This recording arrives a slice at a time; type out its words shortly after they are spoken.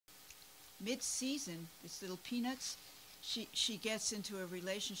mid-season, this little Peanuts, she gets into a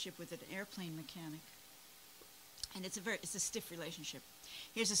relationship with an airplane mechanic. And it's a stiff relationship.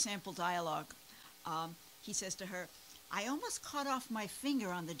 Here's a sample dialogue. He says to her, "I almost cut off my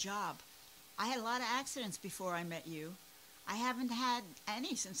finger on the job. I had a lot of accidents before I met you. I haven't had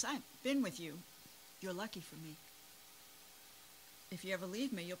any since I've been with you. You're lucky for me. If you ever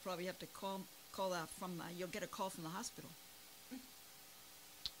leave me, you'll probably have to call out from, you'll get a call from the hospital."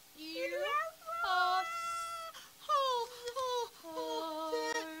 You are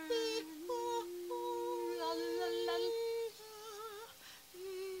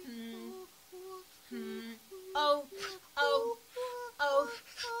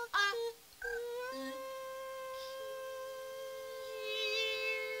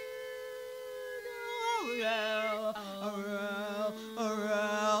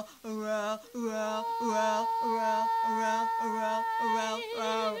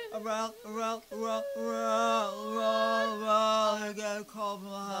I got a call from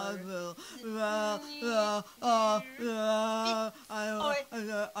the hospital. I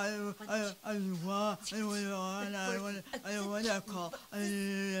don't want that call.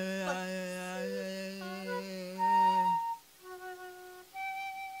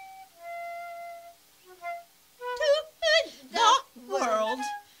 The world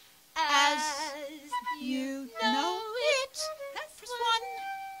as you know it. Press 1,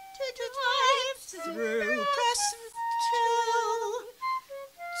 2, 5 through. Press 2,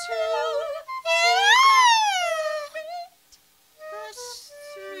 press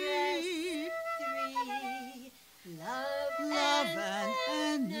 3. Love an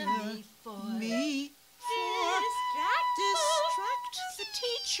enemy for distract the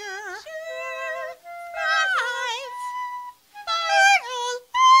teacher.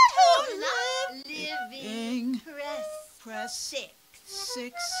 5 living. Press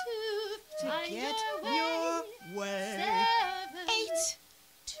 6 to get your way. 8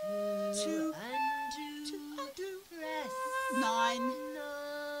 to undo. 9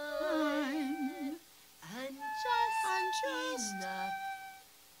 unjust enough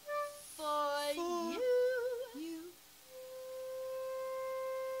for you.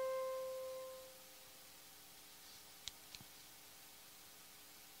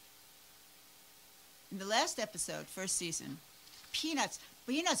 In the last episode, first season, Peanuts,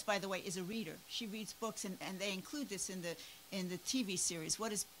 by the way, is a reader. She reads books, and they include this in the TV series.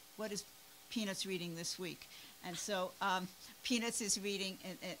 What is Peanuts reading this week? And so Peanuts is reading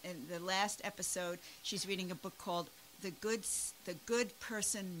in the last episode. She's reading a book called The Good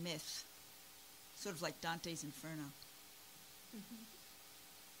Person Myth, sort of like Dante's Inferno.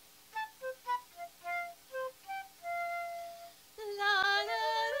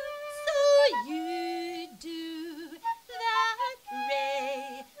 So you do that,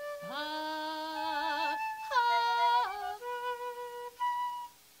 Ray.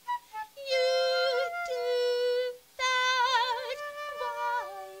 You do that,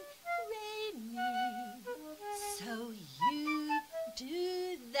 why, Ray me. So you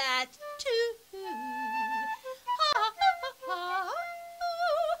do that too.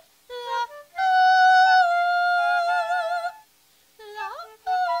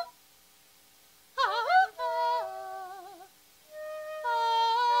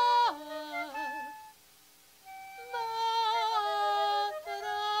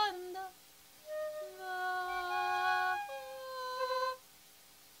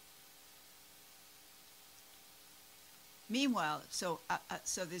 Meanwhile, so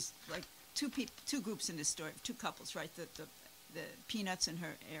there's like two groups in this story, two couples, right? The Peanuts and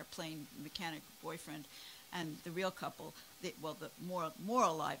her airplane mechanic boyfriend, and the real couple, the more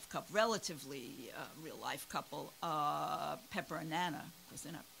alive couple, relatively real life couple, Pepper and Nana, because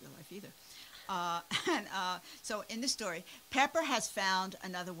they're not real life either. So in this story, Pepper has found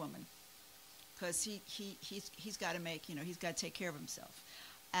another woman, because he's got to make, he's got to take care of himself.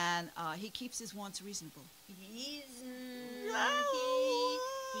 And he keeps his wants reasonable. He gets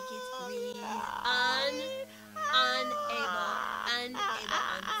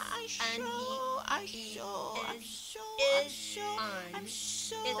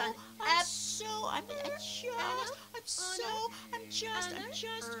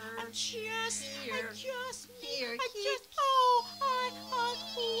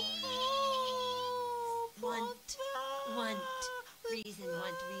want reason,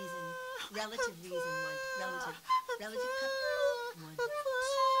 relative reason, relative couple, want.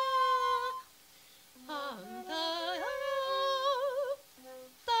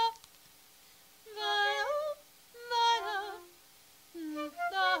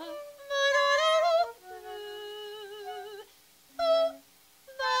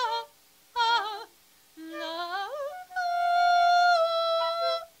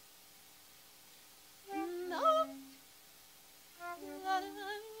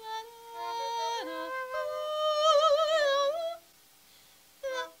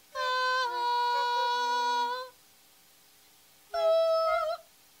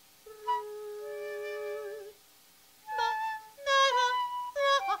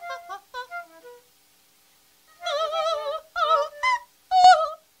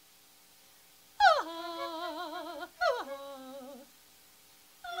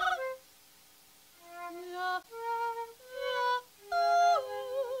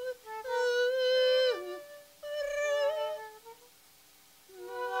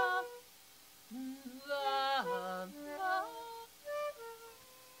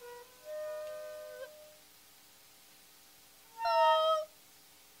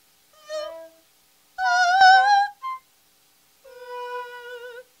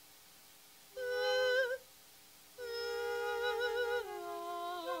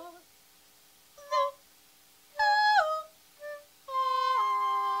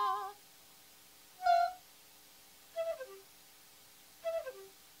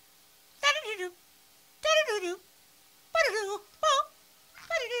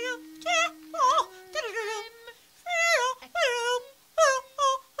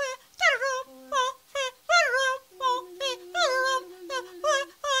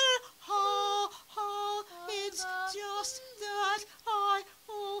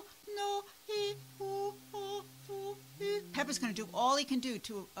 Pepper's going to do all he can do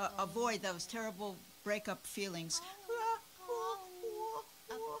to avoid those terrible breakup feelings.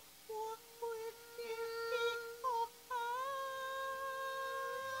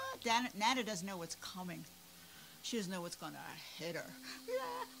 Nana doesn't know what's coming. She doesn't know what's going to hit her.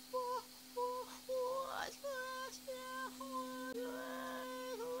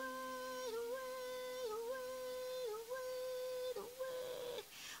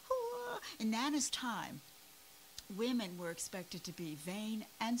 In Nana's time, women were expected to be vain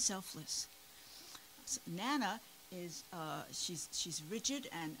and selfless. So Nana is she's rigid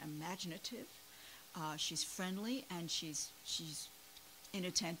and imaginative. She's friendly and she's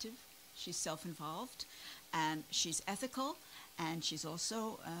inattentive. She's self-involved, and she's ethical, and she's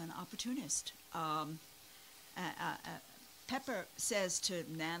also an opportunist. Pepper says to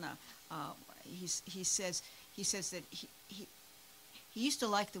Nana, he says that he used to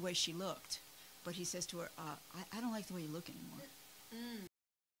like the way she looked, but he says to her, I don't like the way you look anymore.